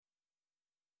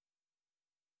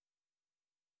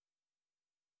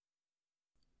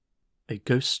A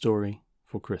Ghost Story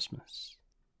for Christmas.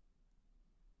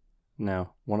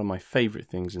 Now, one of my favourite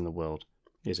things in the world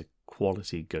is a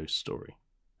quality ghost story.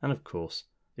 And of course,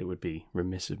 it would be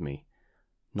remiss of me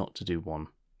not to do one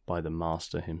by the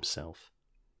master himself.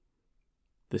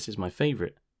 This is my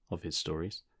favourite of his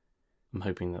stories. I'm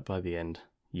hoping that by the end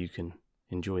you can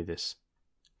enjoy this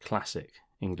classic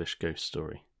English ghost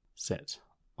story set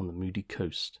on the moody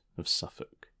coast of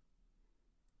Suffolk.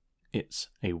 It's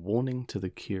A Warning to the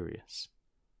Curious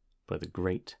by the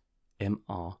great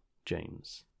M.R.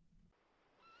 James.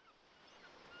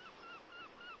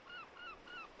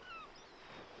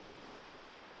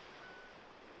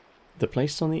 The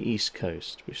place on the east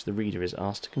coast which the reader is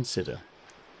asked to consider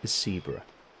is Seaburgh.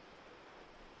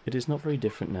 It is not very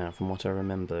different now from what I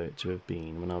remember it to have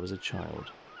been when I was a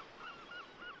child.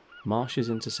 Marsh is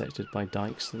intersected by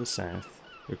dykes to the south,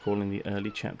 recalling the early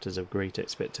chapters of Great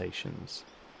Expectations.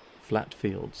 Flat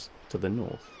fields to the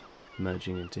north,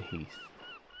 merging into heath.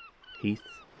 Heath,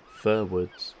 fir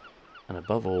woods, and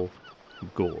above all,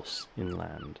 gorse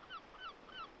inland.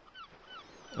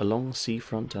 A long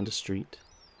seafront and a street,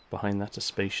 behind that a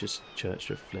spacious church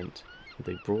of flint, with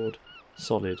a broad,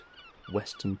 solid,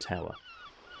 western tower,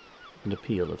 and a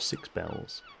peal of 6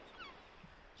 bells.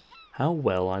 How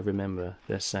well I remember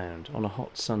their sound on a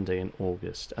hot Sunday in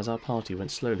August as our party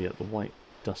went slowly up the white,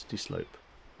 dusty slope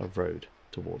of road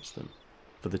towards them,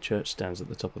 for the church stands at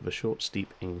the top of a short,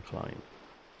 steep incline.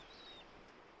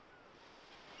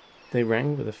 They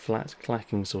rang with a flat,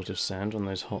 clacking sort of sound on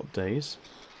those hot days,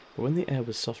 but when the air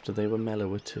was softer they were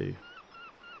mellower too.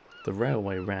 The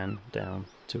railway ran down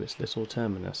to its little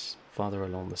terminus farther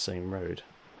along the same road.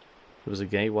 There was a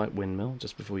gay white windmill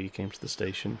just before you came to the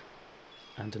station,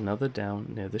 and another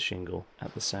down near the shingle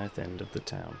at the south end of the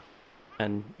town,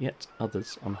 and yet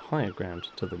others on higher ground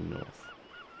to the north.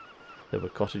 There were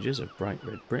cottages of bright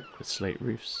red brick with slate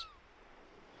roofs.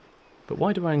 But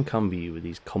why do I encumber you with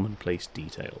these commonplace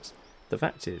details? The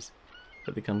fact is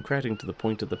that they come crowding to the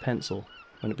point of the pencil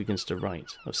when it begins to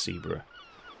write of Seaburgh.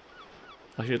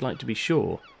 I should like to be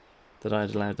sure that I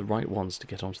had allowed the right ones to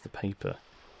get onto the paper,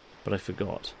 but I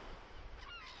forgot.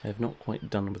 I have not quite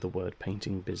done with the word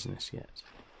painting business yet.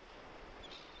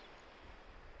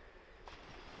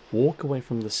 Walk away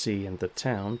from the sea and the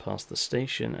town past the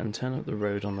station and turn up the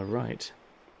road on the right.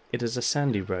 It is a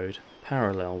sandy road,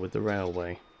 parallel with the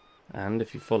railway, and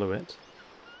if you follow it,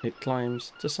 it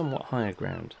climbs to somewhat higher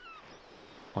ground.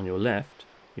 On your left,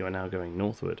 you are now going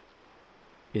northward,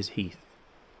 is heath.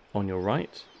 On your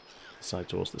right, the side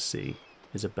towards the sea,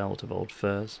 is a belt of old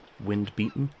firs,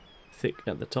 wind-beaten, thick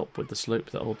at the top with the slope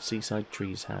that old seaside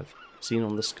trees have. Seen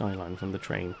on the skyline from the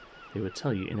train, they would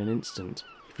tell you in an instant,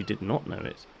 if you did not know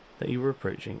it, that you were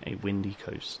approaching a windy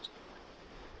coast.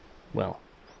 Well,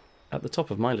 at the top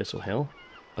of my little hill,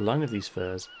 a line of these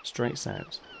firs strikes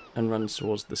out and runs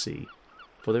towards the sea,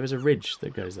 for there is a ridge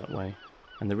that goes that way,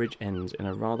 and the ridge ends in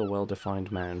a rather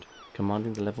well-defined mound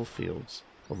commanding the level fields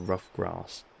of rough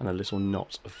grass, and a little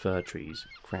knot of fir trees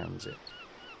crowns it.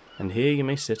 And here you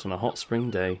may sit on a hot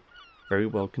spring day, very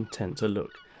well content to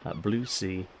look at blue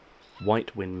sea,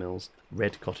 white windmills,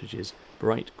 red cottages,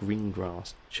 bright green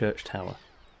grass, church tower,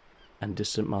 and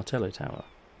distant Martello Tower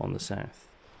on the south.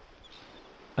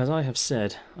 As I have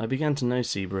said, I began to know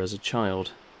Seaburgh as a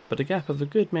child, but a gap of a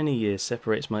good many years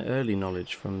separates my early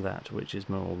knowledge from that which is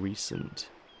more recent.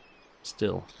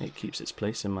 Still, it keeps its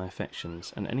place in my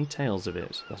affections, and any tales of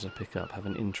it that I pick up have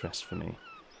an interest for me.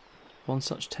 One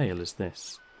such tale is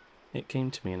this. It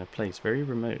came to me in a place very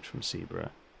remote from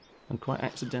Seaburgh, and quite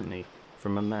accidentally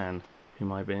from a man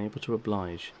whom I have been able to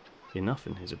oblige, enough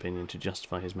in his opinion to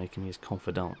justify his making me his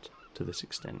confidant to this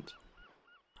extent.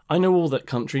 "I know all that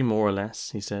country more or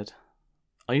less," he said.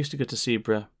 "I used to go to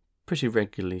Seaburgh pretty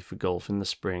regularly for golf in the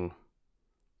spring.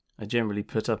 I generally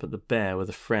put up at the Bear with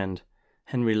a friend,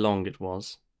 Henry Long it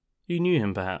was. You knew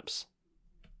him, perhaps?"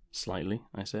 "Slightly,"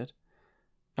 I said.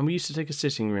 "And we used to take a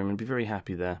sitting room and be very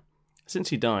happy there. Since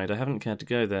he died, I haven't cared to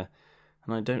go there,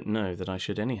 and I don't know that I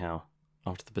should anyhow,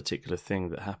 after the particular thing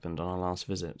that happened on our last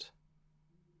visit."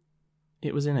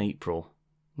 It was in April,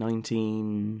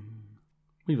 19...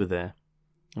 We were there,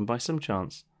 and by some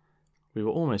chance, we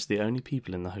were almost the only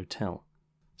people in the hotel,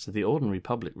 so the ordinary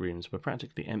public rooms were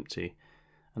practically empty,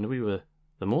 and we were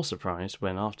the more surprised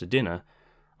when, after dinner,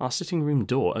 our sitting-room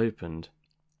door opened,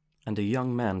 and a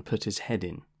young man put his head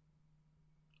in.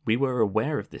 We were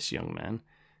aware of this young man.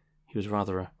 He was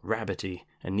rather a rabbity,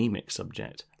 anemic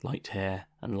subject, light hair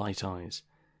and light eyes,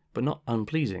 but not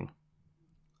unpleasing.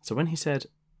 So when he said,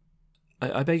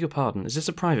 I beg your pardon, is this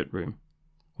a private room?"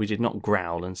 we did not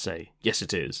growl and say, "Yes,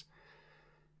 it is."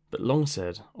 But Long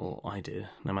said, or I did,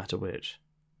 no matter which,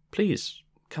 "Please,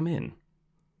 come in.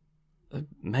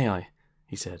 May I?"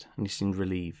 he said, and he seemed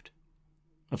relieved.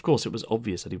 Of course, it was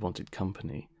obvious that he wanted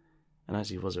company, and as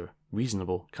he was a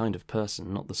reasonable kind of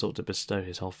person, not the sort to bestow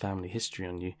his whole family history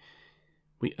on you,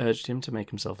 we urged him to make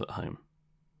himself at home.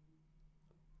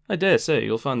 "I dare say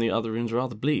you'll find the other rooms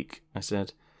rather bleak," I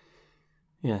said.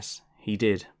 Yes, he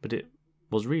did, but it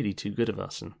was really too good of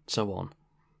us, and so on.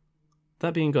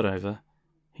 That being got over,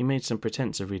 he made some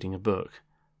pretence of reading a book.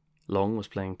 Long was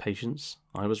playing Patience,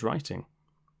 I was writing.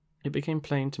 It became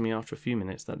plain to me after a few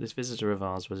minutes that this visitor of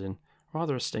ours was in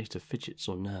rather a state of fidgets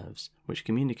or nerves, which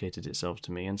communicated itself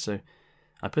to me, and so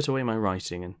I put away my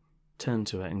writing and turned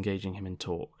to her, engaging him in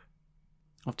talk.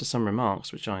 After some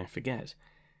remarks, which I forget,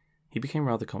 he became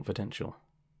rather confidential.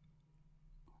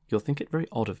 "You'll think it very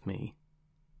odd of me,"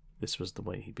 this was the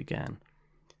way he began,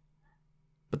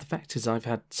 "but the fact is I've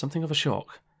had something of a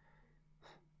shock."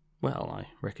 Well,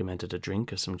 I recommended a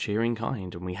drink of some cheering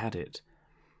kind, and we had it.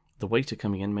 The waiter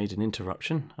coming in made an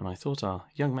interruption, and I thought our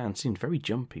young man seemed very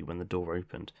jumpy when the door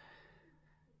opened.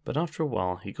 But after a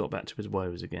while he got back to his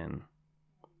woes again.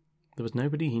 There was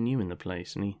nobody he knew in the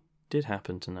place, and he did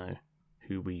happen to know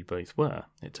who we both were.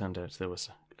 It turned out there was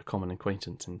a common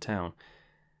acquaintance in town,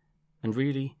 and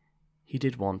really he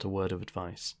did want a word of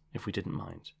advice, if we didn't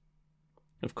mind.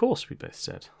 "Of course," we both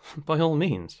said. "By all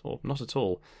means, or not at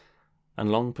all."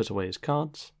 And Long put away his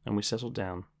cards, and we settled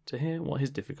down to hear what his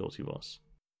difficulty was.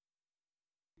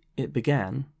 "It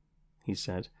began," he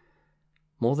said,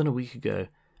 "more than a week ago,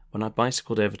 when I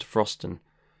bicycled over to Froston,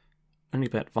 only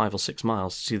about 5 or 6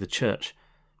 miles, to see the church.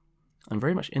 I'm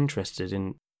very much interested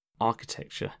in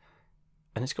architecture,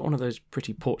 and it's got one of those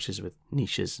pretty porches with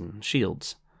niches and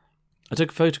shields. I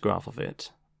took a photograph of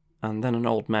it, and then an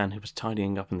old man who was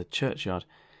tidying up in the churchyard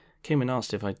came and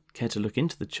asked if I'd care to look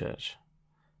into the church.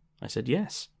 I said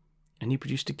yes, and he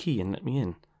produced a key and let me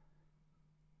in.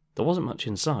 There wasn't much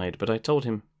inside, but I told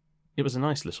him it was a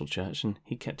nice little church, and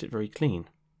he kept it very clean.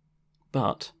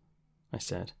 But, I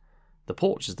said, the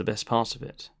porch is the best part of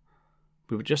it.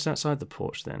 We were just outside the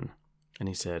porch then, and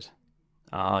he said,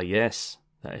 'Ah, yes,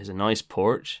 that is a nice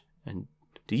porch, and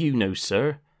do you know,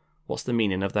 sir, what's the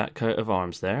meaning of that coat of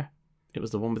arms there?' It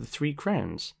was the one with the 3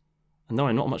 crowns, and though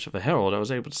I'm not much of a herald, I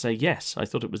was able to say yes, I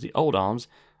thought it was the old arms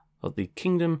of the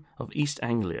Kingdom of East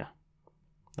Anglia.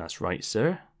 'That's right,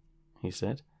 sir,' he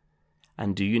said.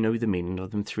 'And do you know the meaning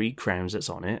of them 3 crowns that's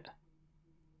on it?'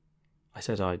 I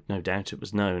said I'd no doubt it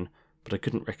was known, but I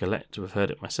couldn't recollect to have heard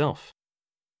it myself.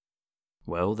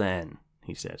 'Well then,'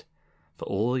 he said, 'for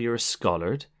all you're a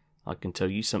scholard, I can tell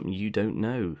you something you don't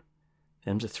know.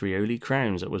 Them's the 3 holy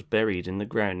crowns that was buried in the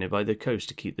ground near by the coast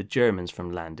to keep the Germans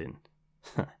from landing.'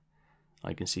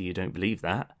 I can see you don't believe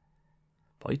that.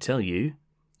 But I tell you,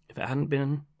 if it hadn't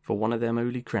been for one of them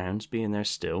holy crowns being there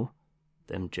still,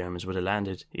 them Germans would have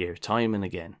landed here time and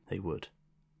again, they would.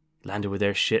 Landed with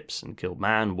their ships and killed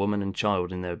man, woman and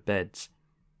child in their beds.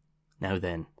 Now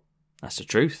then, that's the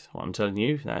truth, what I'm telling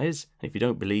you, that is. If you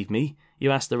don't believe me,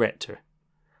 you ask the rector.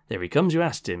 There he comes, you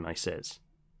asked him, I says."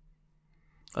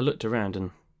 I looked around,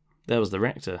 and there was the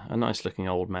rector, a nice-looking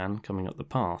old man, coming up the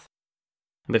path.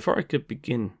 And before I could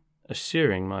begin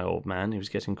assuring my old man, who was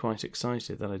getting quite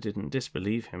excited, that I didn't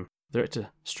disbelieve him, the rector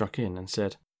struck in and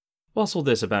said, "What's all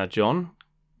this about, John?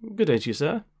 Good day to you,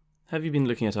 sir. Have you been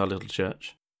looking at our little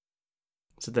church?"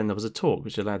 So then there was a talk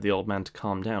which allowed the old man to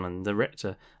calm down, and the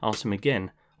rector asked him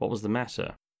again what was the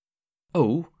matter.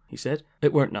 "Oh," he said,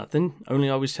 "it weren't nothing, only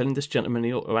I was telling this gentleman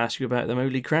he ought to ask you about them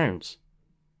holy crowns."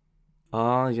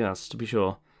 "Ah, yes, to be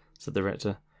sure," said the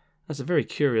rector. "That's a very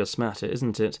curious matter,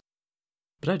 isn't it?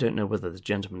 But I don't know whether the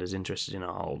gentleman is interested in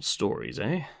our old stories,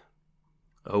 eh?"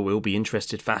 "Oh, he'll be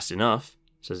interested fast enough,"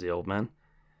 says the old man.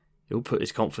 "He'll put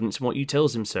his confidence in what you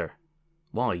tells him, sir.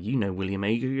 Why, you know William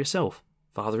Ager yourself,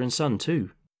 father and son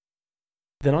too."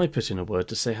 Then I put in a word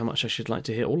to say how much I should like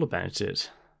to hear all about it,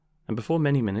 and before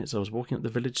many minutes I was walking up the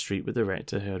village street with the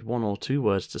rector, who had 1 or 2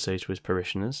 words to say to his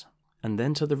parishioners, and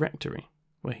then to the rectory,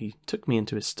 where he took me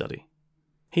into his study.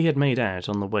 He had made out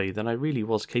on the way that I really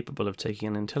was capable of taking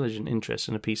an intelligent interest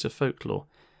in a piece of folklore,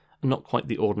 and not quite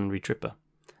the ordinary tripper,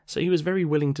 so he was very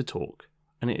willing to talk,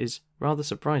 and it is rather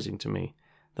surprising to me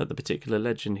that the particular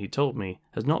legend he told me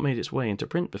has not made its way into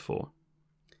print before.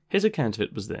 His account of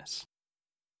it was this.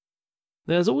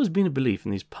 There has always been a belief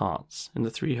in these parts in the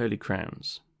 3 holy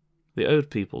crowns. The old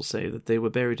people say that they were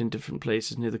buried in different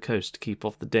places near the coast to keep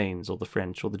off the Danes or the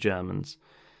French or the Germans.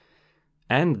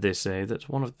 And they say that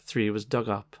one of the 3 was dug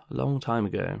up a long time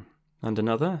ago, and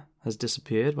another has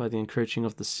disappeared by the encroaching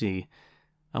of the sea,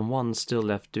 and one still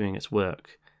left doing its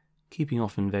work, keeping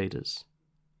off invaders.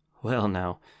 Well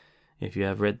now, if you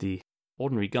have read the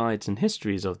ordinary guides and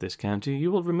histories of this county,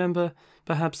 you will remember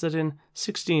perhaps that in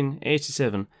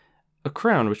 1687 a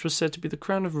crown which was said to be the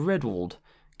crown of Redwald,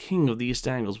 King of the East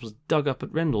Angles, was dug up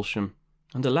at Rendlesham,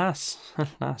 and alas,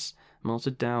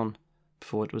 melted down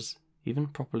before it was even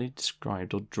properly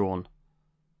described or drawn.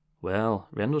 Well,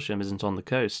 Rendlesham isn't on the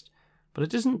coast, but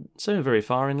it isn't so very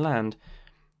far inland,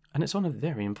 and it's on a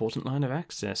very important line of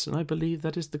access, and I believe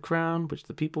that is the crown which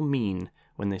the people mean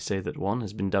when they say that one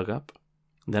has been dug up.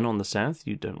 Then on the south,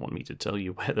 you don't want me to tell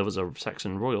you where there was a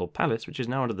Saxon royal palace, which is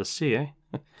now under the sea, eh?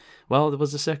 Well, there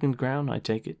was a second crown, I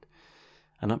take it,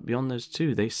 and up beyond those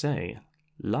two, they say,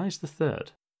 lies the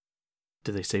third.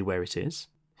 Do they say where it is?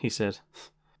 He said.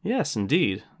 Yes,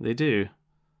 indeed, they do.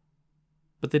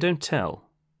 But they don't tell.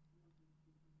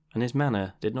 And his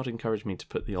manner did not encourage me to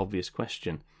put the obvious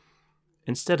question.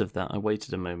 Instead of that, I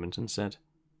waited a moment and said,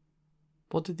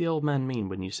 What did the old man mean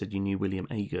when you said you knew William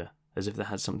Ager, as if that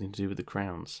had something to do with the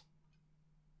crowns?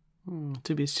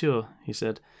 To be sure, he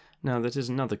said. Now, that is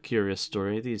another curious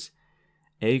story. These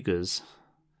Agers,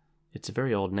 it's a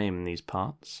very odd name in these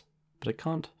parts, but I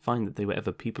can't find that they were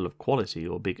ever people of quality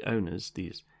or big owners.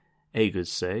 These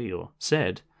Agers say, or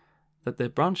said, that their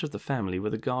branch of the family were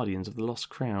the guardians of the lost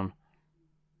crown.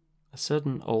 A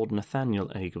certain old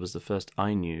Nathaniel Ager was the first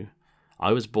I knew.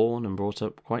 I was born and brought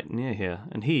up quite near here,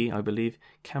 and he, I believe,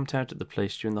 camped out at the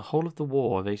place during the whole of the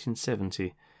war of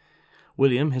 1870.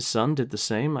 William, his son, did the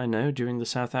same, I know, during the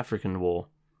South African War.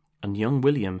 And young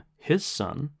William, his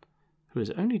son, who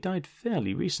has only died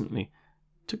fairly recently,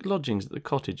 took lodgings at the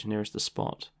cottage nearest the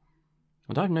spot,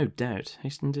 and I've no doubt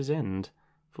hastened his end,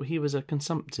 for he was a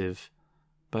consumptive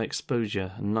by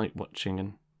exposure and night-watching,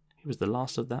 and he was the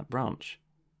last of that branch.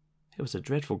 It was a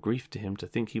dreadful grief to him to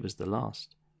think he was the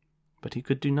last. But he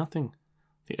could do nothing.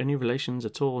 The only relations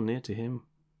at all near to him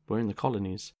were in the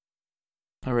colonies.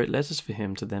 I wrote letters for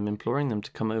him to them, imploring them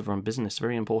to come over on business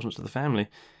very important to the family,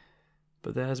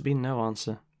 but there has been no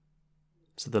answer.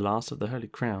 So the last of the Holy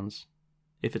Crowns,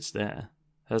 if it's there,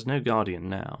 has no guardian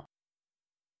now.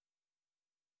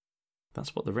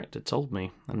 That's what the rector told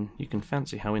me, and you can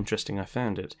fancy how interesting I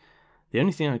found it. The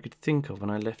only thing I could think of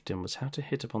when I left him was how to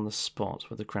hit upon the spot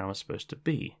where the crown was supposed to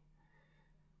be.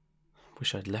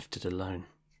 Wish I'd left it alone.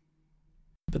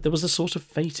 But there was a sort of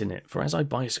fate in it, for as I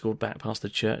bicycled back past the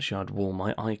churchyard wall,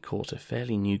 my eye caught a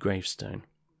fairly new gravestone,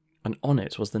 and on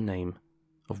it was the name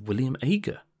of William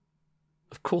Ager.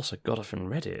 Of course I got off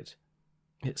and read it.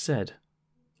 It said,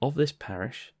 of this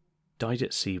parish, died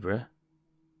at Seaburgh,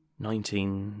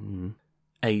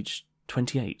 aged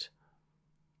 28.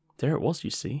 There it was,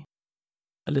 you see.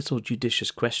 A little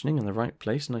judicious questioning in the right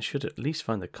place, and I should at least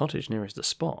find the cottage nearest the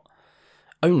spot.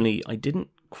 Only I didn't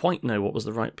quite know what was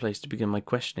the right place to begin my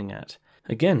questioning at.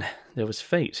 Again, there was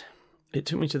fate. It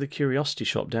took me to the curiosity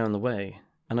shop down the way,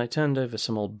 and I turned over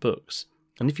some old books.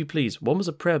 And if you please, one was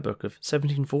a prayer book of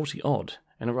 1740 odd,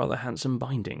 in a rather handsome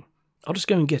binding. I'll just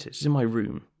go and get it. It's in my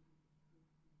room.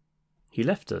 He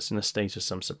left us in a state of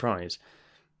some surprise,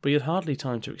 but we had hardly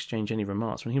time to exchange any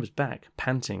remarks when he was back,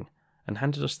 panting, and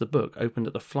handed us the book opened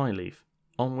at the flyleaf,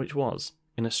 on which was,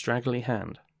 in a straggly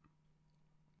hand,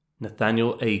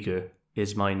 Nathaniel Ager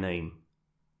is my name,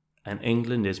 and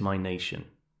England is my nation.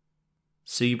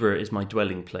 Seaburgh is my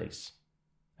dwelling place,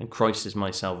 and Christ is my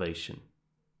salvation.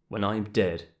 When I am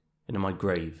dead and in my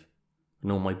grave,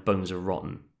 and all my bones are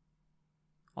rotten,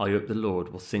 I hope the Lord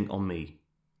will think on me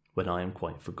when I am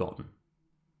quite forgotten.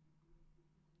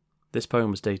 This poem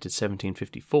was dated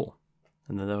 1754,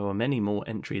 and there were many more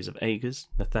entries of Agers,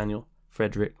 Nathaniel,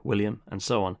 Frederick, William, and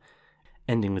so on,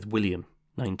 ending with William,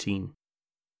 19.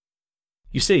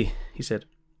 You see, he said,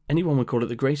 anyone would call it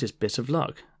the greatest bit of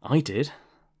luck. I did,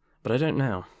 but I don't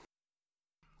now.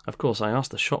 Of course, I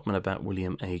asked the shopman about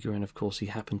William Ager, and of course he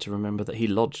happened to remember that he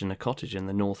lodged in a cottage in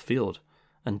the North Field,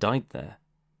 and died there.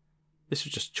 This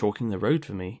was just chalking the road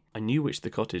for me. I knew which the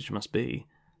cottage must be.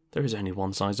 There is only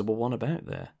one sizable one about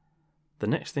there. The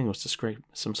next thing was to scrape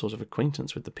some sort of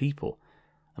acquaintance with the people,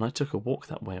 and I took a walk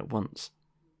that way at once.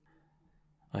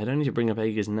 I had only to bring up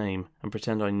Ager's name and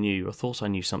pretend I knew or thought I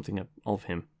knew something of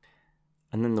him.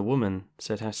 And then the woman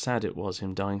said how sad it was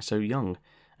him dying so young,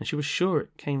 and she was sure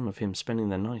it came of him spending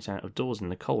the night out of doors in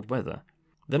the cold weather.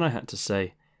 Then I had to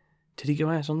say, did he go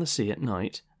out on the sea at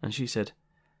night? And she said,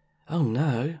 oh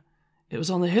no, it was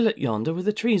on the hillock yonder with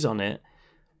the trees on it.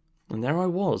 And there I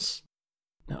was.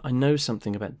 Now, I know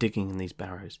something about digging in these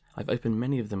barrows. I've opened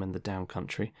many of them in the down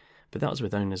country, but that was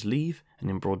with owner's leave and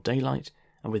in broad daylight,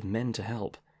 and with men to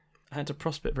help. I had to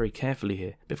prospect very carefully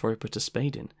here before I put a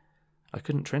spade in. I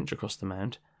couldn't trench across the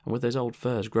mound, and with those old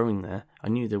firs growing there, I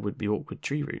knew there would be awkward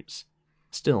tree roots.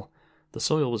 Still, the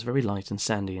soil was very light and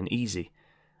sandy and easy,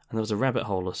 and there was a rabbit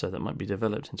hole or so that might be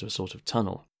developed into a sort of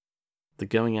tunnel. The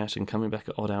going out and coming back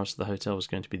at odd hours to the hotel was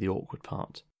going to be the awkward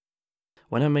part.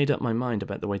 When I made up my mind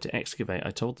about the way to excavate,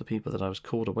 I told the people that I was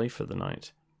called away for the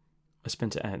night. I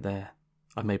spent it out there.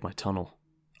 I made my tunnel.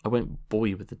 I won't bore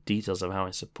you with the details of how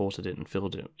I supported it and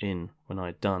filled it in when I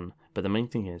had done, but the main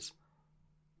thing is,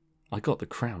 I got the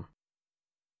crown.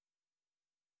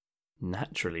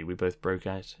 Naturally, we both broke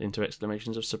out into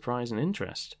exclamations of surprise and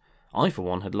interest. I, for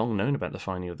one, had long known about the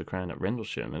finding of the crown at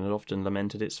Rendlesham and had often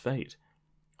lamented its fate.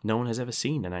 No one has ever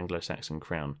seen an Anglo-Saxon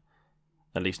crown.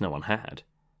 At least no one had.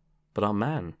 But our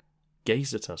man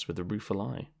gazed at us with a rueful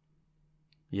eye.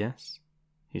 "Yes,"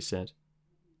 he said.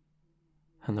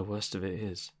 "And the worst of it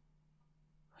is,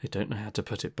 I don't know how to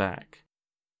put it back."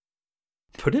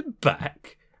 "Put it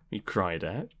back?" we cried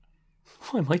out.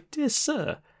 "Why, my dear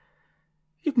sir,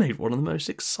 you've made one of the most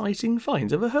exciting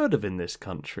finds ever heard of in this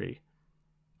country.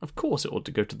 Of course it ought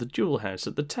to go to the jewel house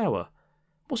at the Tower.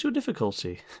 What's your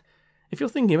difficulty? If you're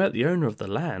thinking about the owner of the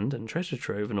land and treasure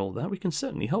trove and all that, we can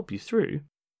certainly help you through.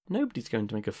 Nobody's going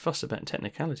to make a fuss about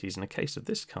technicalities in a case of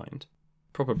this kind."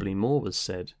 Probably more was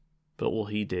said, but all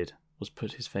he did was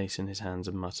put his face in his hands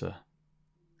and mutter,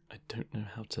 "I don't know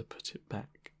how to put it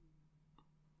back."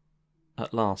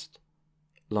 At last,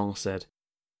 Long said,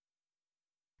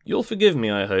 "You'll forgive me,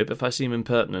 I hope, if I seem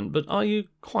impertinent, but are you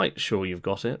quite sure you've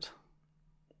got it?"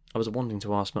 I was wanting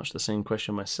to ask much the same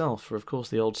question myself, for of course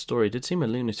the old story did seem a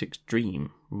lunatic's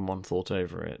dream when one thought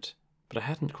over it, but I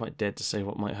hadn't quite dared to say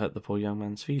what might hurt the poor young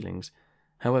man's feelings.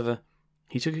 However,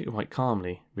 he took it quite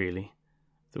calmly, really,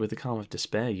 with the calm of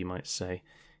despair, you might say.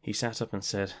 He sat up and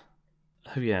said,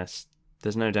 "Oh yes,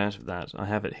 there's no doubt of that. I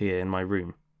have it here in my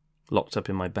room, locked up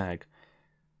in my bag.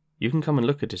 You can come and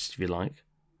look at it if you like.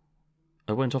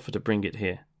 I won't offer to bring it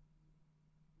here."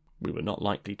 We were not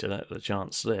likely to let the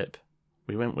chance slip.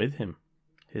 We went with him.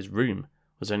 His room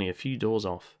was only a few doors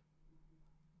off.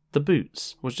 The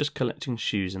Boots was just collecting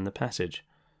shoes in the passage,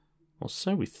 or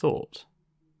so we thought.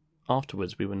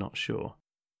 Afterwards we were not sure.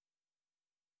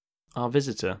 Our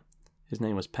visitor, his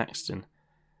name was Paxton,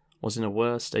 was in a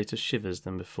worse state of shivers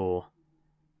than before,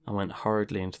 and went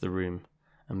hurriedly into the room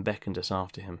and beckoned us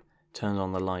after him, turned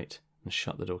on the light and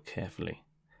shut the door carefully.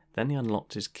 Then he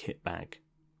unlocked his kit bag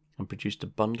and produced a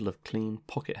bundle of clean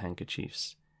pocket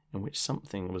handkerchiefs in which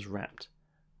something was wrapped,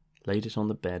 laid it on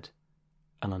the bed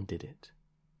and undid it.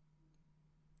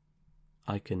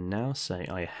 I can now say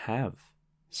I have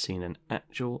seen an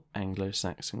actual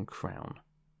Anglo-Saxon crown.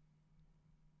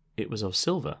 It was of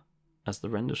silver, as the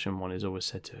Rendlesham one is always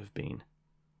said to have been.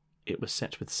 It was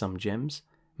set with some gems,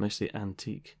 mostly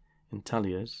antique,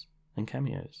 intaglios and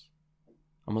cameos,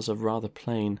 and was of rather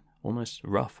plain, almost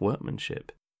rough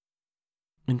workmanship.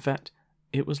 In fact,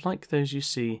 it was like those you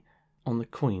see on the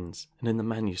coins and in the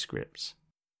manuscripts.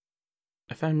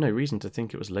 I found no reason to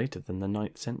think it was later than the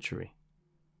 9th century.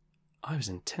 I was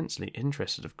intensely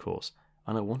interested, of course,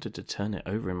 and I wanted to turn it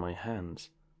over in my hands,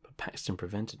 but Paxton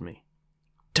prevented me.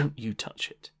 "Don't you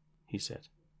touch it," he said.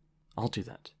 "I'll do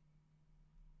that."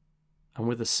 And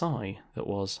with a sigh that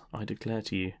was, I declare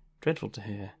to you, dreadful to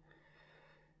hear,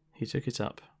 he took it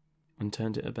up and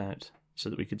turned it about so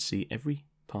that we could see every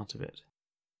part of it.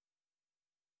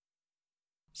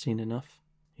 "Seen enough?"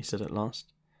 he said at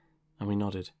last, and we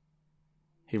nodded.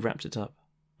 He wrapped it up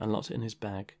and locked it in his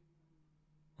bag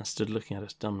and stood looking at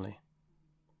us dumbly.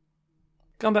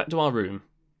 "Come back to our room,"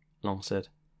 Long said,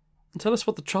 "and tell us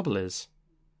what the trouble is."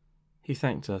 He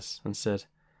thanked us and said,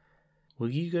 "Will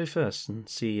you go first and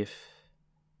see if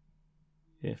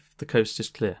the coast is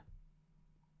clear?"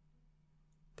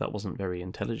 That wasn't very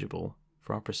intelligible,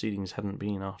 for our proceedings hadn't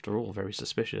been, after all, very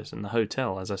suspicious, and the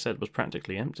hotel, as I said, was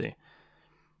practically empty.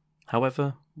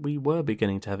 However, we were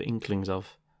beginning to have inklings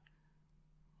of...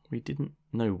 we didn't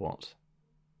know what.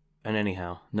 And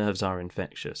anyhow, nerves are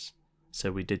infectious,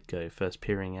 so we did go, first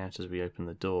peering out as we opened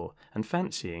the door, and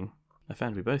fancying, I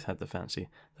found we both had the fancy,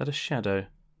 that a shadow,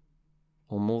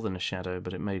 or more than a shadow,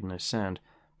 but it made no sound,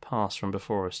 passed from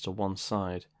before us to one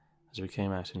side as we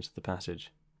came out into the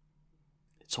passage.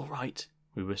 "It's all right,"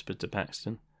 we whispered to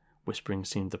Paxton. Whispering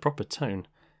seemed the proper tone,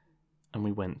 and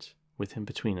we went, with him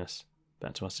between us,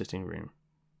 back to our sitting room.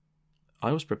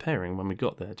 I was preparing, when we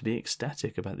got there, to be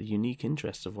ecstatic about the unique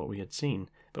interest of what we had seen,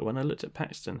 but when I looked at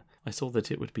Paxton, I saw that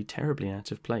it would be terribly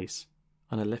out of place,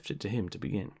 and I left it to him to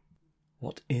begin.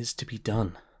 "What is to be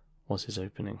done?" was his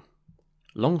opening.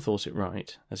 Long thought it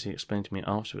right, as he explained to me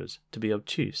afterwards, to be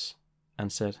obtuse,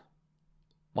 and said,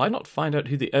 "Why not find out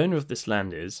who the owner of this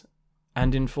land is,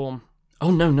 and inform—" "Oh,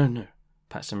 no,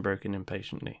 Paxton broke in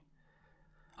impatiently.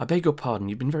 "I beg your pardon,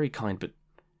 you've been very kind, but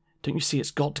don't you see it's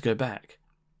got to go back?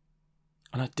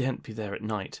 And I daren't be there at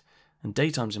night. and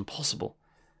daytime's impossible.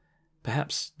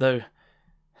 Perhaps, though,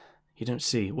 you don't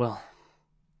see, well,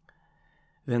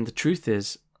 then the truth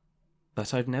is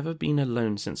that I've never been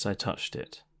alone since I touched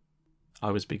it. I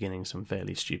was beginning some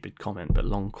fairly stupid comment, but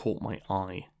Long caught my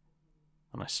eye,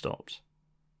 and I stopped.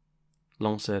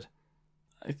 Long said,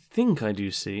 I think I do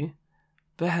see.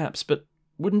 Perhaps, but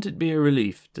wouldn't it be a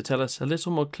relief to tell us a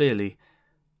little more clearly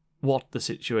what the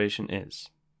situation is?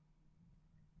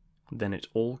 Then it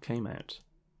all came out.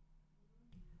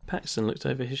 Paxton looked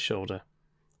over his shoulder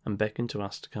and beckoned to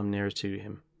us to come nearer to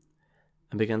him,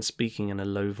 and began speaking in a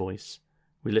low voice.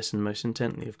 We listened most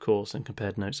intently, of course, and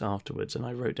compared notes afterwards, and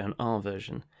I wrote down our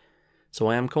version. So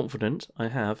I am confident I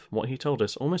have what he told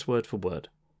us, almost word for word.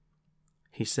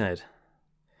 He said,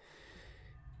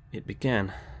 it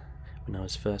began when I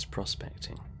was first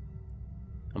prospecting,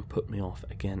 and put me off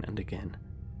again and again.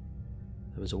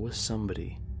 There was always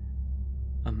somebody,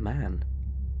 a man,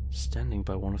 standing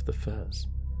by one of the firs.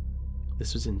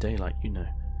 This was in daylight, you know.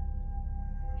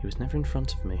 He was never in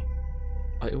front of me.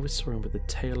 I always saw him with the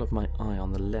tail of my eye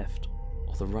on the left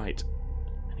or the right,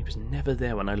 and he was never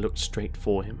there when I looked straight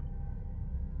for him.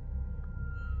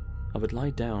 I would lie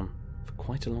down for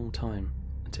quite a long time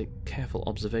and take careful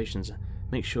observations,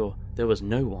 make sure there was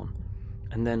no one,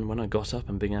 and then when I got up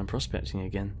and began prospecting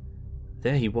again,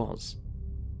 there he was.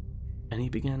 And he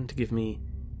began to give me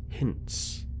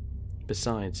hints.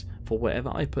 Besides, for wherever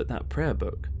I put that prayer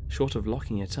book, short of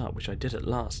locking it up, which I did at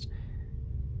last,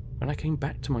 when I came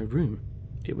back to my room,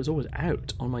 it was always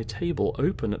out on my table,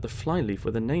 open at the flyleaf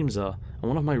where the names are, and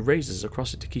one of my razors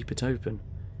across it to keep it open.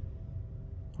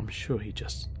 I'm sure he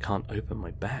just can't open my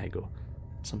bag, or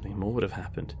something more would have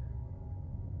happened.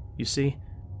 You see,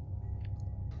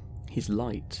 he's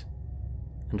light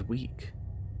and weak,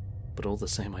 but all the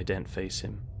same I daren't face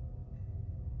him.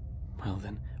 Well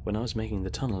then, when I was making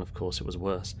the tunnel, of course, it was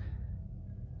worse.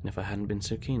 And if I hadn't been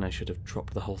so keen, I should have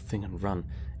dropped the whole thing and run.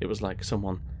 It was like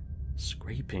someone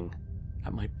scraping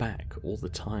at my back all the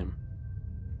time.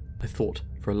 I thought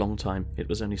for a long time it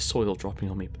was only soil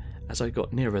dropping on me. As I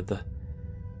got nearer the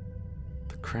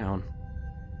crown,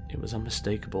 it was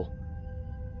unmistakable.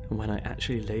 And when I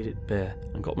actually laid it bare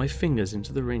and got my fingers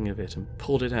into the ring of it and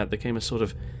pulled it out, there came a sort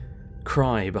of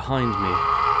cry behind me.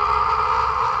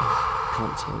 I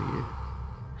can't tell you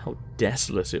how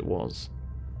desolate it was,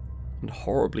 and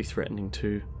horribly threatening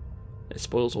too. It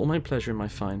spoils all my pleasure in my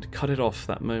find. Cut it off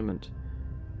that moment.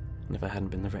 And if I hadn't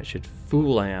been the wretched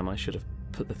fool I am, I should have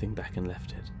put the thing back and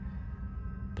left it.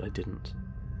 But I didn't.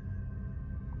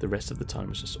 The rest of the time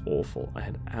was just awful. I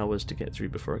had hours to get through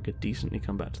before I could decently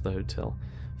come back to the hotel.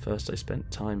 First I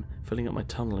spent time filling up my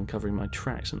tunnel and covering my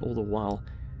tracks, and all the while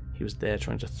he was there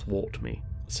trying to thwart me.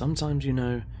 Sometimes, you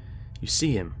know, you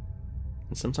see him,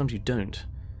 and sometimes you don't.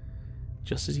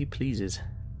 Just as he pleases.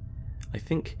 I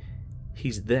think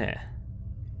he's there,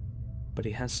 but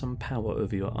he has some power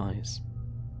over your eyes.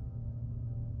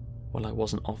 Well, I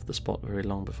wasn't off the spot very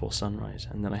long before sunrise,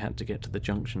 and then I had to get to the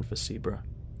junction for Seaborough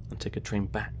and take a train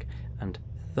back, and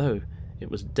though it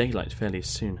was daylight fairly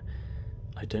soon,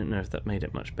 I don't know if that made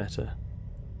it much better.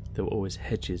 There were always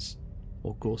hedges,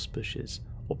 or gorse bushes,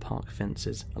 or park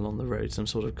fences along the road, some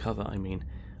sort of cover, I mean,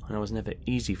 and I was never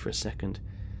easy for a second.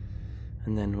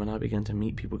 And then when I began to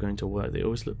meet people going to work, they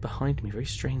always looked behind me very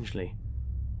strangely.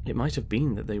 It might have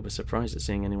been that they were surprised at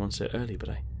seeing anyone so early, but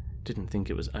I didn't think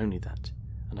it was only that,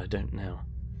 and I don't now.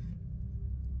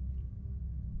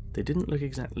 They didn't look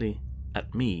exactly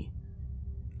at me,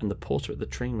 and the porter at the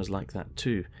train was like that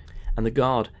too, and the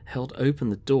guard held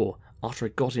open the door after I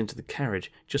got into the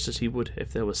carriage, just as he would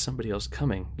if there was somebody else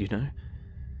coming, you know.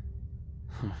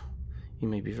 You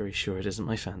may be very sure it isn't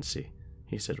my fancy,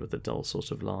 he said with a dull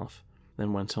sort of laugh,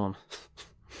 then went on.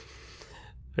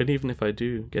 And even if I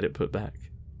do get it put back,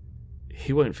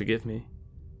 he won't forgive me.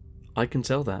 I can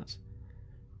tell that.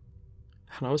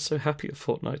 And I was so happy a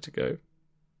fortnight ago.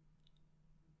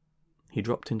 He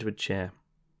dropped into a chair,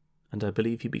 and I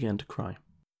believe he began to cry.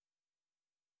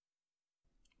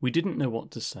 We didn't know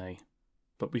what to say,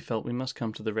 but we felt we must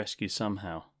come to the rescue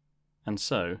somehow, and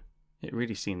so, it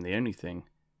really seemed the only thing,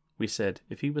 we said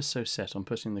if he was so set on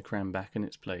putting the crown back in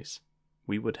its place,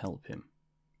 we would help him.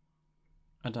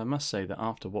 And I must say that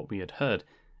after what we had heard,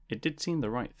 it did seem the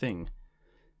right thing.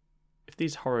 If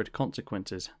these horrid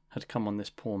consequences had come on this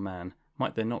poor man,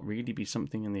 might there not really be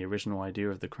something in the original idea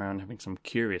of the crown having some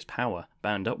curious power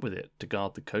bound up with it to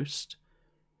guard the coast?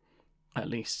 At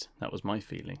least, that was my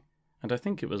feeling, and I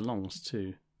think it was Long's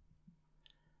too.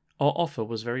 Our offer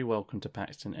was very welcome to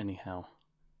Paxton anyhow.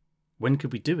 When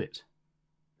could we do it?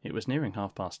 It was nearing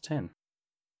 10:30.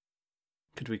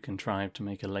 Could we contrive to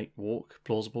make a late walk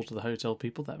plausible to the hotel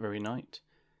people that very night?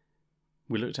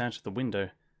 We looked out of the window.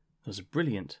 There was a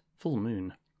brilliant full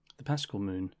moon, the Paschal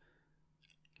moon.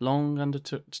 Long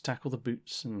undertook to tackle the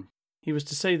boots, and he was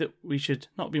to say that we should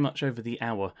not be much over the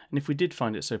hour, and if we did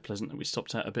find it so pleasant that we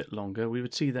stopped out a bit longer, we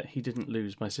would see that he didn't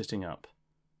lose by sitting up.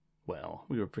 Well,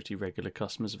 we were pretty regular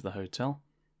customers of the hotel,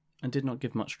 and did not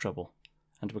give much trouble,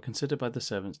 and were considered by the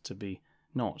servants to be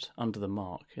not under the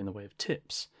mark in the way of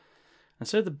tips, and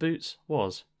so the boots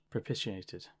was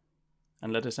propitiated,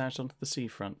 and led us out onto the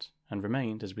seafront, and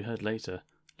remained, as we heard later,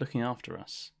 looking after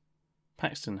us.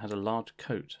 Paxton had a large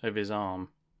coat over his arm,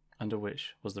 under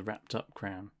which was the wrapped-up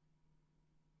crown.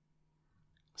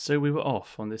 So we were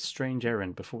off on this strange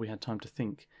errand before we had time to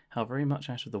think how very much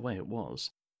out of the way it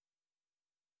was.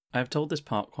 I have told this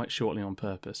part quite shortly on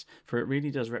purpose, for it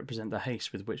really does represent the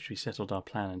haste with which we settled our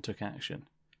plan and took action.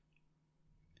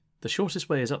 "The shortest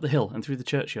way is up the hill and through the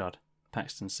churchyard,"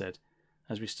 Paxton said,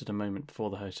 as we stood a moment before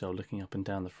the hotel looking up and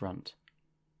down the front.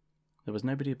 There was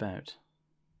nobody about.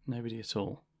 Nobody at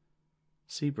all.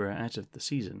 Seaborough, out of the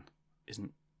season, is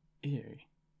an eerie,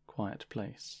 quiet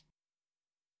place.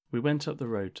 We went up the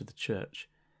road to the church,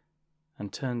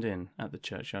 and turned in at the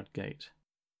churchyard gate.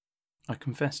 I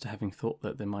confess to having thought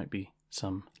that there might be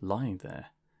some lying there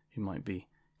who might be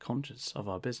conscious of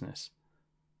our business,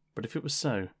 but if it was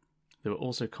so, they were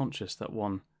also conscious that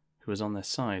one who was on their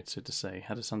side, so to say,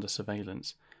 had us under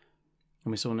surveillance, and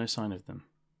we saw no sign of them.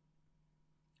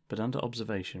 But under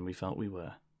observation we felt we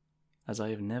were, as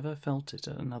I have never felt it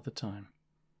at another time.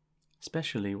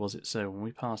 Especially was it so when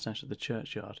we passed out of the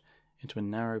churchyard into a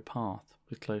narrow path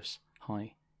with close,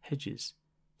 high hedges,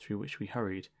 through which we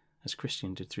hurried, as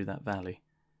Christian did through that valley,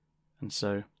 and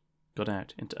so got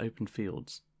out into open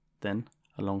fields, then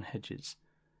along hedges,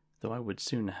 though I would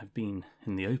sooner have been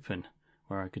in the open,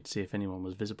 where I could see if anyone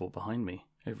was visible behind me,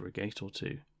 over a gate or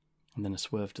two, and then a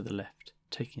swerve to the left,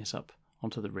 taking us up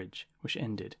onto the ridge which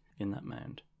ended in that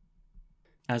mound.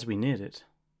 As we neared it,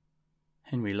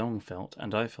 Henry Long felt,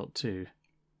 and I felt too,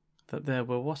 that there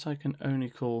were what I can only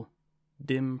call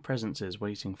dim presences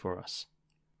waiting for us,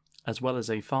 as well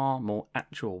as a far more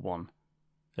actual one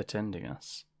attending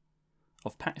us.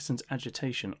 Of Paxton's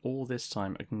agitation all this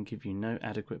time I can give you no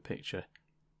adequate picture.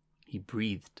 He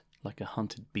breathed like a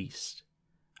hunted beast,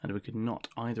 and we could not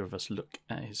either of us look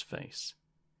at his face.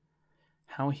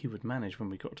 How he would manage when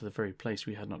we got to the very place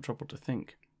we had not troubled to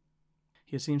think.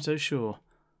 He had seemed so sure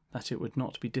that it would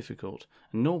not be difficult,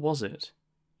 and nor was it.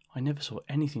 I never saw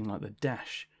anything like the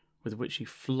dash with which he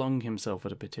flung himself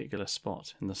at a particular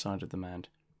spot in the side of the mound,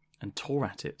 and tore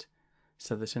at it,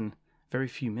 so that in very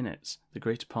few minutes the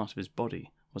greater part of his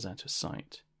body was out of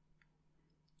sight.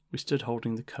 We stood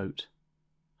holding the coat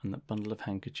and that bundle of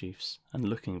handkerchiefs, and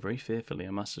looking very fearfully,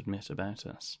 I must admit, about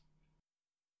us.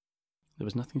 There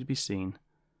was nothing to be seen.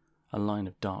 A line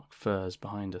of dark firs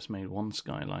behind us made one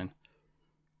skyline.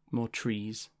 More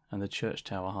trees, and the church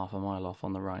tower half a mile off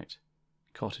on the right.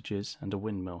 Cottages and a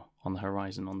windmill on the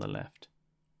horizon on the left.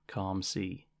 Calm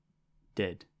sea,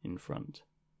 dead in front.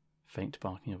 Faint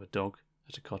barking of a dog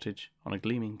at a cottage on a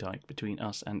gleaming dyke between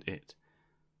us and it.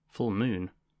 Full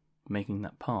moon, making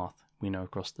that path we know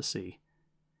across the sea.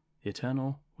 The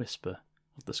eternal whisper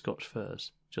of the Scotch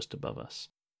firs just above us,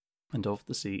 and of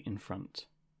the sea in front.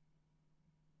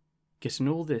 Yet in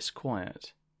all this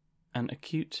quiet, an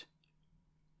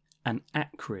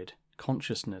acrid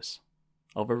consciousness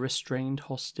of a restrained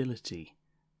hostility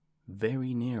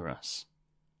very near us,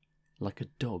 like a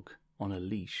dog on a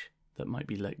leash that might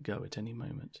be let go at any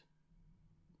moment.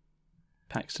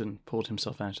 Paxton pulled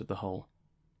himself out of the hole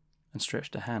and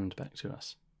stretched a hand back to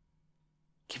us.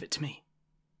 "Give it to me,"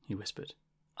 he whispered.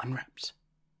 "Unwrapped."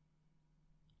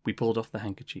 We pulled off the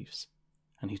handkerchiefs,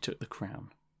 and he took the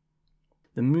crown.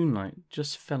 The moonlight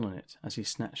just fell on it as he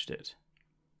snatched it.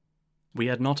 We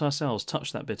had not ourselves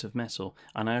touched that bit of metal,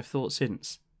 and I have thought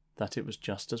since that it was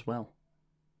just as well.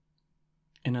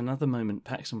 In another moment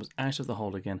Paxton was out of the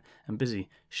hole again, and busy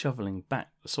shovelling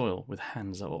back the soil with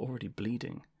hands that were already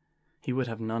bleeding. He would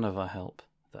have none of our help,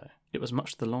 though. It was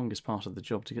much the longest part of the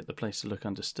job to get the place to look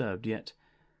undisturbed, yet,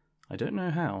 I don't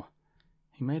know how,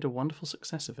 he made a wonderful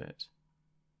success of it.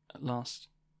 At last,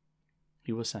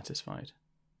 he was satisfied,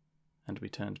 and we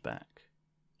turned back.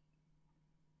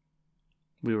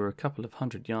 We were a couple of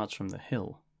 100 yards from the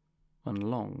hill, when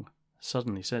Long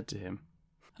suddenly said to him,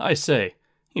 "I say,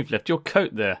 you've left your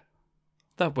coat there.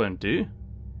 That won't do.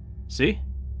 See?"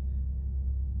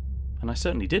 And I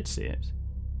certainly did see it.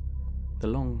 The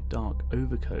long, dark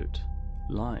overcoat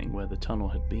lying where the tunnel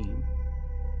had been.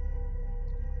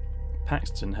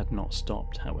 Paxton had not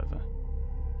stopped, however.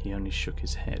 He only shook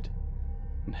his head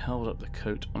and held up the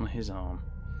coat on his arm.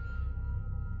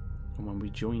 And when we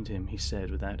joined him, he said,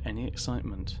 without any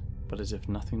excitement, but as if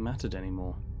nothing mattered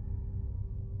anymore.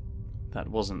 That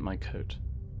wasn't my coat.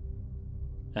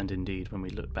 And indeed, when we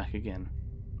looked back again,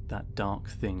 that dark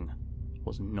thing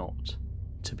was not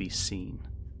to be seen.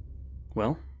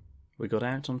 Well, we got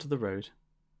out onto the road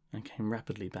and came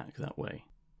rapidly back that way.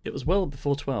 It was well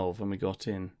before 12 when we got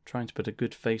in, trying to put a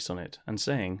good face on it and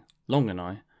saying, Long and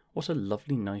I, what a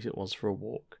lovely night it was for a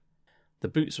walk. The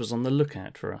Boots was on the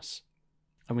lookout for us,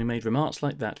 and we made remarks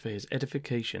like that for his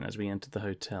edification as we entered the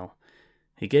hotel.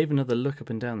 He gave another look up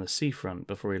and down the seafront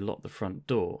before he locked the front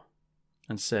door,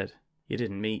 and said, You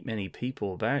didn't meet many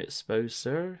people about, suppose,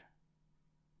 sir?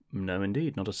 No,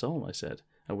 indeed, not a soul, I said,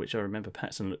 at which I remember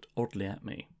Paxton looked oddly at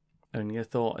me. Only I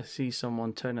thought I see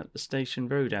someone turn up the station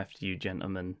road after you,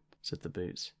 gentlemen, said the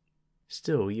Boots.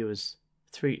 Still, you was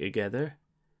 3 together.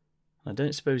 I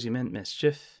don't suppose you meant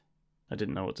mischief. I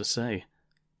didn't know what to say.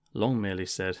 Long merely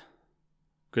said,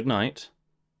 Good night,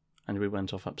 and we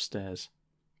went off upstairs,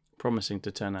 promising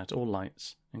to turn out all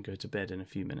lights and go to bed in a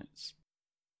few minutes.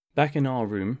 Back in our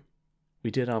room,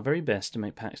 we did our very best to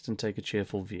make Paxton take a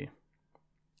cheerful view.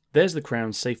 There's the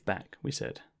crown safe back, we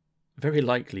said. Very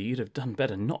likely you'd have done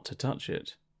better not to touch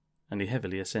it, and he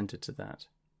heavily assented to that.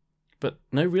 But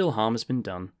no real harm has been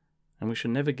done, and we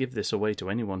shall never give this away to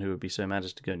anyone who would be so mad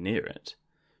as to go near it.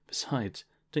 Besides,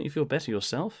 don't you feel better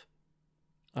yourself?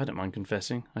 I don't mind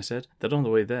confessing, I said, that on the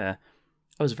way there,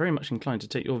 I was very much inclined to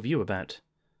take your view about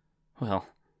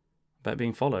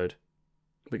being followed.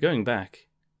 But going back,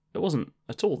 it wasn't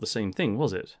at all the same thing,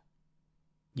 was it?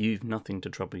 You've nothing to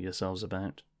trouble yourselves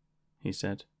about, he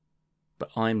said.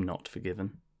 But I'm not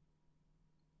forgiven.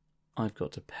 I've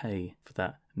got to pay for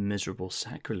that miserable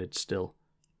sacrilege still.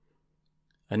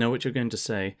 I know what you're going to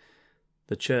say.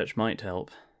 The church might help.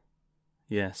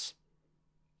 Yes.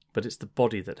 But it's the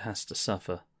body that has to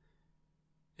suffer.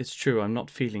 It's true, I'm not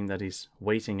feeling that he's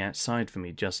waiting outside for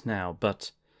me just now,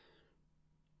 but...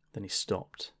 Then he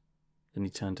stopped. Then he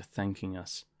turned to thanking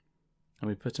us, and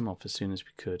we put him off as soon as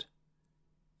we could.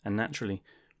 And naturally,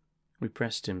 we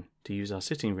pressed him to use our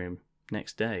sitting room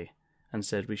next day, and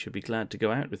said we should be glad to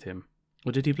go out with him.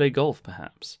 Or did he play golf,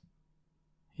 perhaps?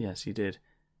 Yes, he did.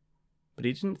 But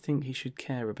he didn't think he should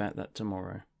care about that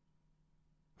tomorrow.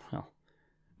 Well,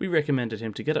 we recommended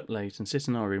him to get up late and sit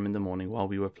in our room in the morning while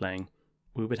we were playing.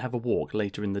 We would have a walk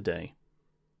later in the day.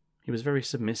 He was very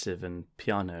submissive and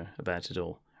piano about it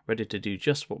all, ready to do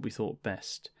just what we thought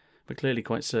best, but clearly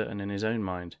quite certain in his own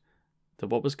mind that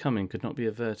what was coming could not be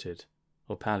averted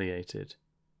or palliated.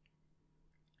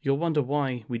 You'll wonder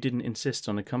why we didn't insist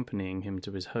on accompanying him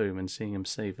to his home and seeing him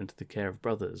safe into the care of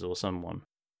brothers or someone.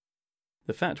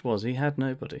 The fact was he had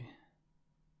nobody.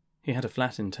 He had a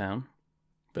flat in town,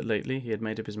 but lately he had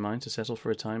made up his mind to settle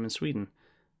for a time in Sweden,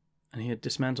 and he had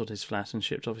dismantled his flat and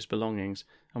shipped off his belongings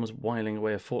and was whiling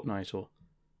away a fortnight or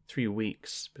 3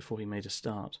 weeks before he made a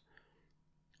start.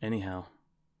 Anyhow,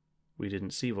 we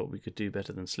didn't see what we could do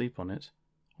better than sleep on it,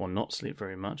 or not sleep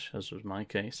very much, as was my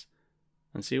case,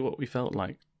 and see what we felt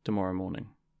like tomorrow morning.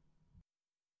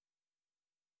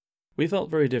 We felt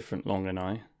very different, Long and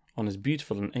I, on as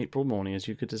beautiful an April morning as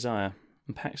you could desire,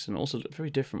 and Paxton also looked very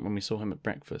different when we saw him at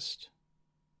breakfast.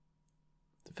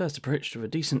 The first approach to a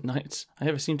decent night I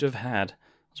ever seem to have had,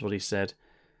 was what he said,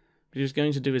 but he was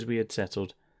going to do as we had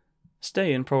settled,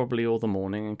 stay in probably all the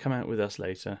morning and come out with us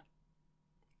later.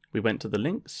 We went to the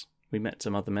links, we met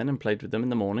some other men and played with them in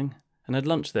the morning, and had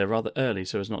lunch there rather early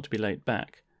so as not to be late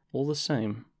back. All the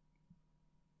same,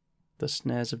 the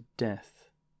snares of death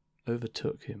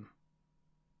overtook him.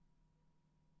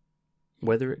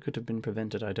 Whether it could have been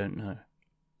prevented, I don't know.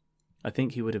 I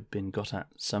think he would have been got at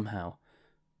somehow,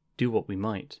 do what we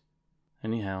might.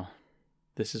 Anyhow,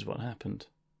 this is what happened.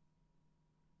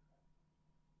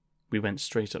 We went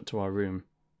straight up to our room.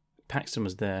 Paxton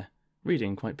was there,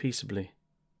 reading quite peaceably.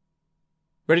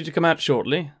 "Ready to come out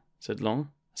shortly?" said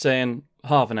Long. "Say in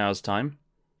half an hour's time."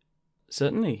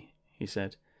 "Certainly," he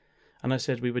said, and I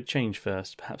said we would change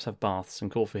first, perhaps have baths,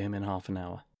 and call for him in half an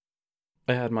hour.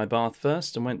 I had my bath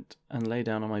first, and went and lay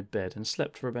down on my bed, and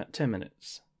slept for about 10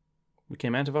 minutes. We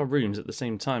came out of our rooms at the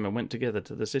same time, and went together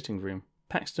to the sitting room.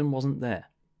 Paxton wasn't there.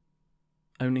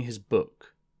 Only his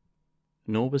book.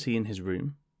 Nor was he in his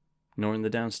room, nor in the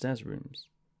downstairs rooms.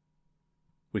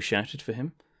 We shouted for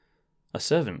him. A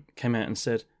servant came out and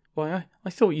said, "Why, I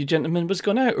thought you gentlemen was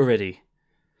gone out already.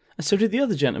 And so did the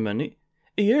other gentleman.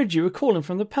 He heard you were calling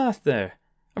from the path there,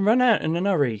 and ran out in a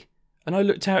hurry. And I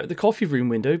looked out at the coffee room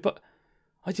window, but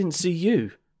I didn't see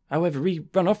you. However, he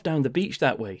run off down the beach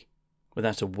that way."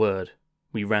 Without a word,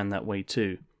 we ran that way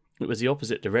too. It was the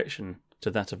opposite direction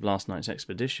to that of last night's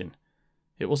expedition.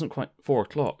 It wasn't quite 4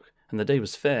 o'clock, and the day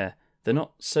was fair, though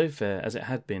not so fair as it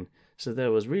had been, so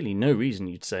there was really no reason,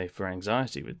 you'd say, for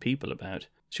anxiety with people about.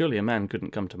 Surely a man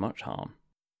couldn't come to much harm.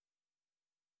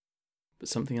 But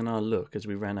something in our look as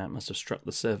we ran out must have struck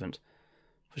the servant,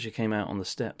 for she came out on the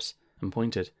steps and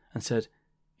pointed and said,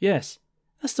 "Yes,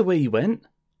 that's the way he went."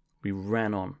 We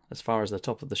ran on as far as the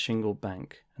top of the shingle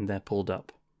bank and there pulled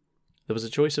up. There was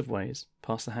a choice of ways,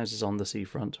 past the houses on the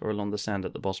seafront or along the sand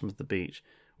at the bottom of the beach,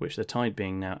 which, the tide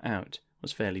being now out,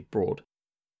 was fairly broad.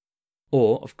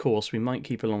 Or, of course, we might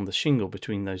keep along the shingle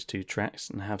between those two tracks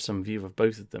and have some view of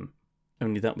both of them,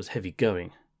 only that was heavy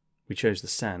going. We chose the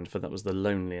sand, for that was the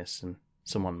loneliest, and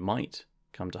someone might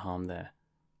come to harm there,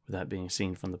 without being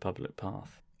seen from the public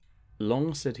path.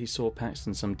 Long said he saw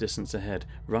Paxton some distance ahead,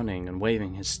 running and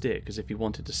waving his stick as if he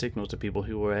wanted to signal to people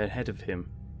who were ahead of him.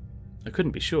 I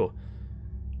couldn't be sure.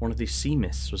 One of these sea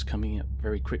mists was coming up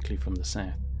very quickly from the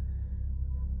south.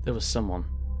 There was someone,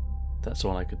 that's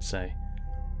all I could say.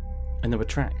 And there were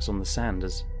tracks on the sand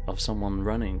as of someone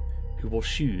running who wore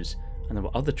shoes, and there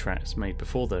were other tracks made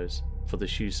before those, for the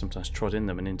shoes sometimes trod in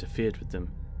them and interfered with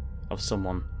them, of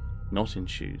someone not in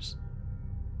shoes.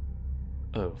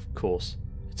 Oh, of course,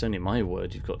 it's only my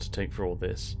word you've got to take for all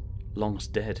this. Long's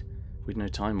dead. We'd no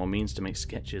time or means to make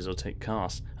sketches or take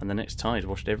casts, and the next tide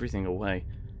washed everything away.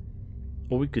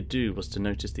 All we could do was to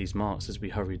notice these marks as we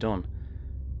hurried on.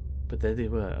 But there they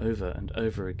were over and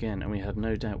over again, and we had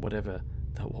no doubt whatever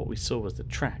that what we saw was the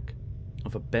track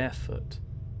of a barefoot,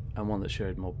 and one that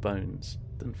showed more bones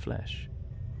than flesh.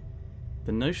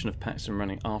 The notion of Paxton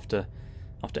running after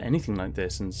anything like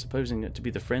this, and supposing it to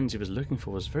be the friends he was looking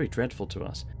for, was very dreadful to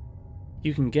us.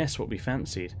 You can guess what we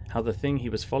fancied, how the thing he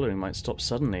was following might stop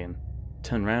suddenly and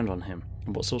turn round on him,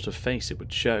 and what sort of face it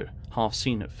would show, half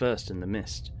seen at first in the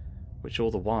mist, which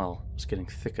all the while was getting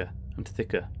thicker and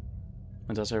thicker.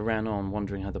 And as I ran on,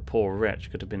 wondering how the poor wretch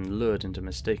could have been lured into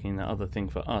mistaking that other thing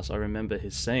for us, I remember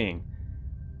his saying,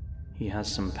 "He has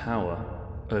some power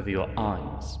over your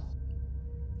eyes."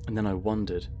 And then I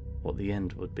wondered what the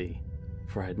end would be,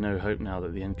 for I had no hope now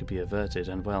that the end could be averted,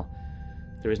 and well,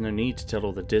 there is no need to tell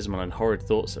all the dismal and horrid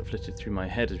thoughts that flitted through my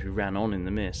head as we ran on in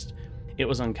the mist. It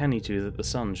was uncanny too that the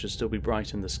sun should still be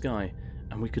bright in the sky,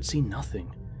 and we could see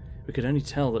nothing. We could only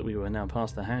tell that we were now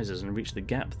past the houses and reached the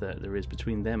gap that there is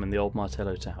between them and the old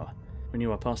Martello Tower. When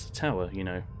you are past the tower, you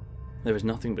know, there is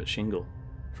nothing but shingle,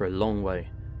 for a long way,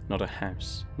 not a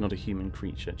house, not a human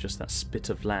creature, just that spit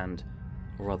of land,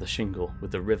 or rather shingle,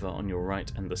 with the river on your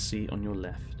right and the sea on your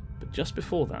left. But just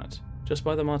before that, just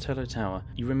by the Martello Tower,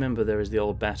 you remember there is the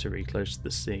old battery close to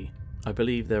the sea. I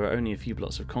believe there are only a few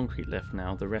blocks of concrete left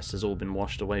now, the rest has all been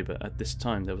washed away, but at this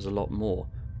time there was a lot more,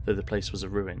 though the place was a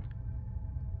ruin.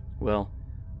 Well,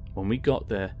 when we got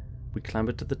there, we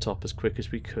clambered to the top as quick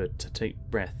as we could to take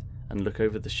breath and look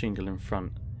over the shingle in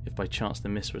front, if by chance the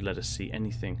mist would let us see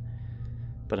anything.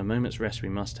 But a moment's rest we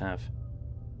must have.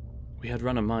 We had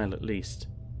run a mile at least.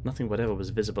 Nothing whatever was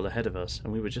visible ahead of us,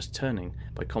 and we were just turning,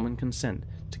 by common consent,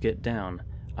 to get down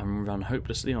and run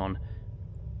hopelessly on,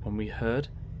 when we heard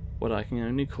what I can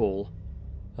only call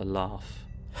a laugh.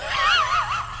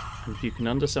 And if you can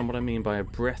understand what I mean by a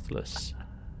breathless,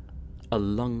 a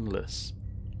lungless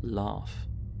laugh,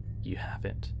 you have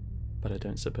it, but I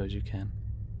don't suppose you can.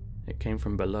 It came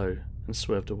from below and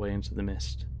swerved away into the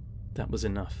mist. That was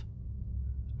enough.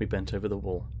 We bent over the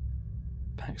wall.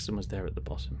 Paxton was there at the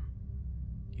bottom.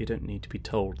 You don't need to be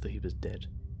told that he was dead.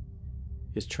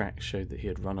 His tracks showed that he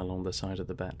had run along the side of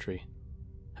the battery,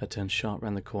 had turned sharp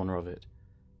round the corner of it,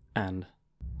 and,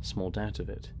 small doubt of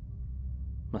it,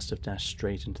 must have dashed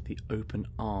straight into the open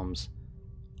arms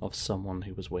of someone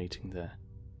who was waiting there.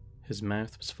 His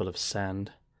mouth was full of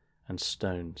sand and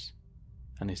stones,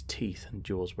 and his teeth and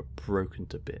jaws were broken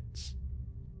to bits.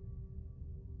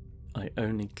 I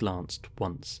only glanced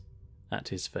once at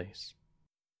his face.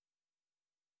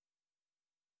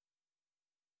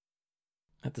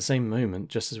 At the same moment,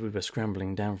 just as we were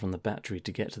scrambling down from the battery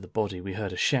to get to the body, we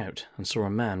heard a shout and saw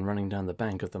a man running down the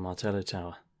bank of the Martello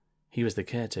Tower. He was the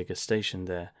caretaker stationed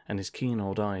there, and his keen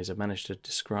old eyes had managed to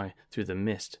descry through the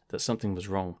mist that something was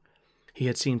wrong. He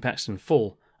had seen Paxton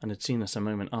fall, and had seen us a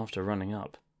moment after running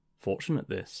up. Fortunate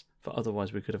this, for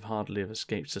otherwise we could have hardly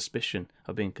escaped suspicion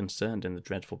of being concerned in the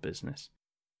dreadful business.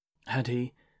 Had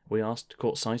he, we asked,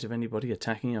 caught sight of anybody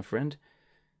attacking our friend?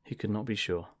 He could not be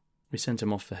sure. We sent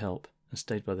him off for help, and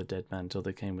stayed by the dead man till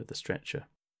they came with the stretcher.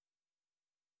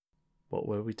 What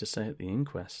were we to say at the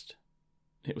inquest?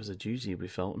 It was a duty, we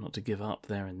felt, not to give up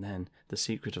there and then the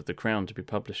secret of the crown to be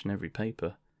published in every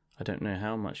paper. I don't know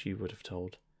how much you would have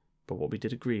told, but what we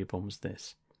did agree upon was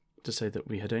this, to say that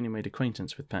we had only made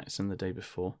acquaintance with Paxton the day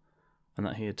before, and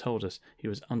that he had told us he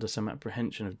was under some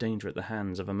apprehension of danger at the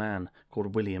hands of a man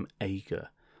called William Ager.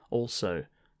 Also,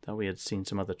 that we had seen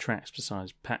some other tracks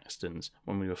besides Paxton's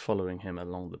when we were following him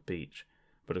along the beach,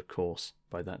 but of course,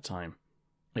 by that time,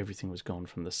 everything was gone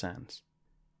from the sands.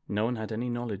 No one had any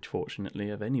knowledge, fortunately,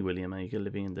 of any William Ager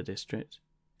living in the district.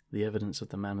 The evidence of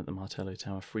the man at the Martello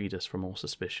Tower freed us from all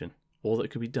suspicion. All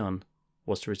that could be done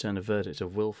was to return a verdict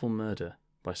of willful murder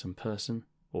by some person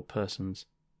or persons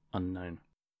unknown.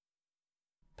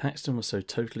 Paxton was so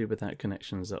totally without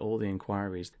connections that all the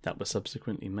inquiries that were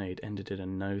subsequently made ended in a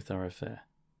no thoroughfare.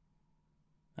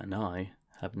 And I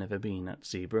have never been at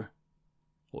Zebra,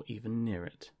 or even near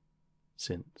it,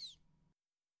 since.